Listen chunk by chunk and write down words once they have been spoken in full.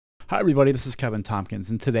Hi everybody, this is Kevin Tompkins,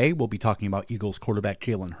 and today we'll be talking about Eagles quarterback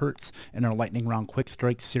Jalen Hurts in our Lightning Round Quick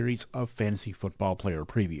Strike series of fantasy football player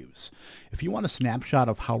previews. If you want a snapshot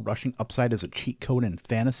of how rushing upside is a cheat code in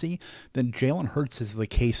fantasy, then Jalen Hurts is the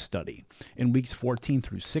case study. In weeks 14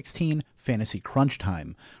 through 16, fantasy crunch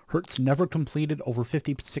time, Hurts never completed over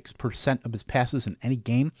 56% of his passes in any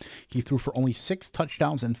game. He threw for only 6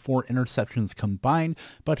 touchdowns and 4 interceptions combined,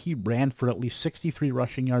 but he ran for at least 63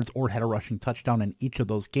 rushing yards or had a rushing touchdown in each of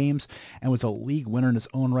those games and was a league winner in his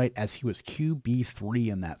own right as he was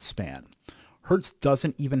QB3 in that span. Hurts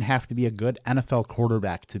doesn't even have to be a good NFL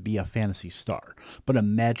quarterback to be a fantasy star, but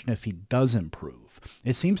imagine if he does improve.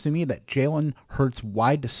 It seems to me that Jalen Hurts'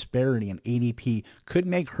 wide disparity in ADP could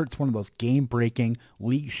make Hurts one of those game-breaking,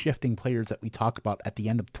 league-shifting players that we talk about at the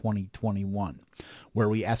end of 2021, where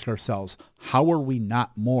we ask ourselves, how are we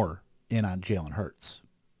not more in on Jalen Hurts?